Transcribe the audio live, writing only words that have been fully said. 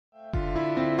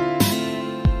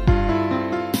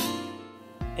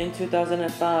In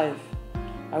 2005,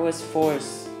 I was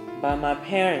forced by my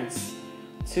parents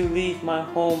to leave my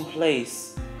home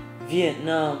place,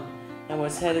 Vietnam, and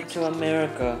was headed to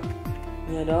America.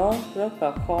 Nhờ đó rất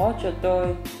là khó cho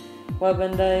tôi. Qua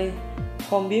bên đây,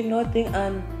 không biết nói tiếng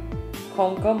Anh,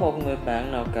 không có một người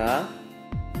bạn nào cả.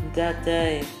 That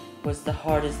day was the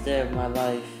hardest day of my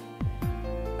life.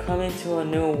 Coming to a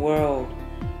new world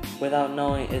without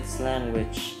knowing its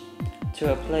language, to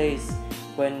a place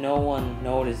where no one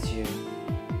notices you,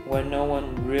 where no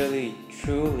one really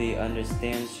truly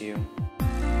understands you.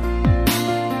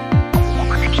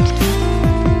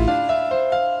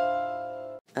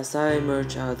 As I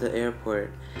emerged out of the airport,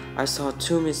 I saw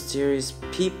two mysterious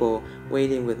people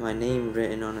waiting with my name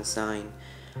written on a sign.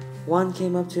 One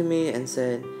came up to me and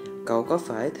said, "Cậu có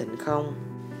phải Thinh không?"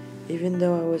 Even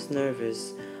though I was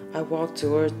nervous, I walked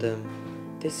toward them.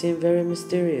 They seemed very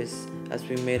mysterious as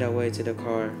we made our way to the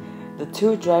car. The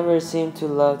two drivers seemed to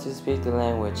love to speak the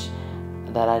language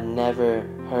that I'd never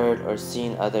heard or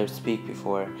seen others speak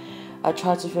before. I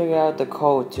tried to figure out the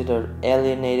code to the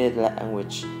alienated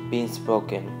language being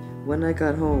spoken. When I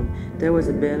got home, there was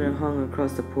a banner hung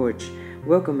across the porch,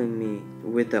 welcoming me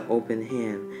with an open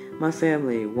hand. My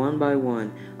family, one by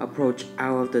one, approached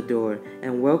out of the door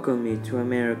and welcomed me to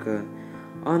America.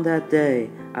 On that day,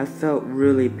 I felt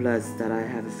really blessed that I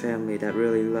have a family that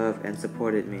really loved and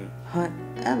supported me.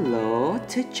 Hello,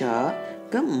 teacher.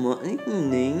 Good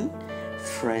morning,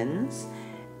 friends.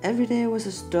 Every day was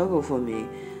a struggle for me,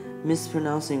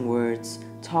 mispronouncing words,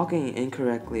 talking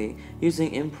incorrectly,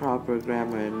 using improper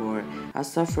grammar and more. I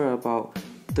suffered about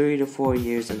 3 to 4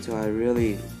 years until I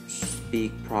really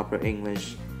speak proper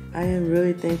English. I am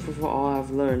really thankful for all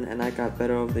I've learned, and I got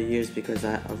better over the years because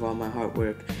of all my hard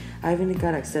work. I even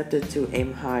got accepted to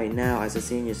aim high now as the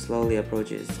senior slowly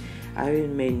approaches. I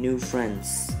even made new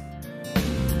friends.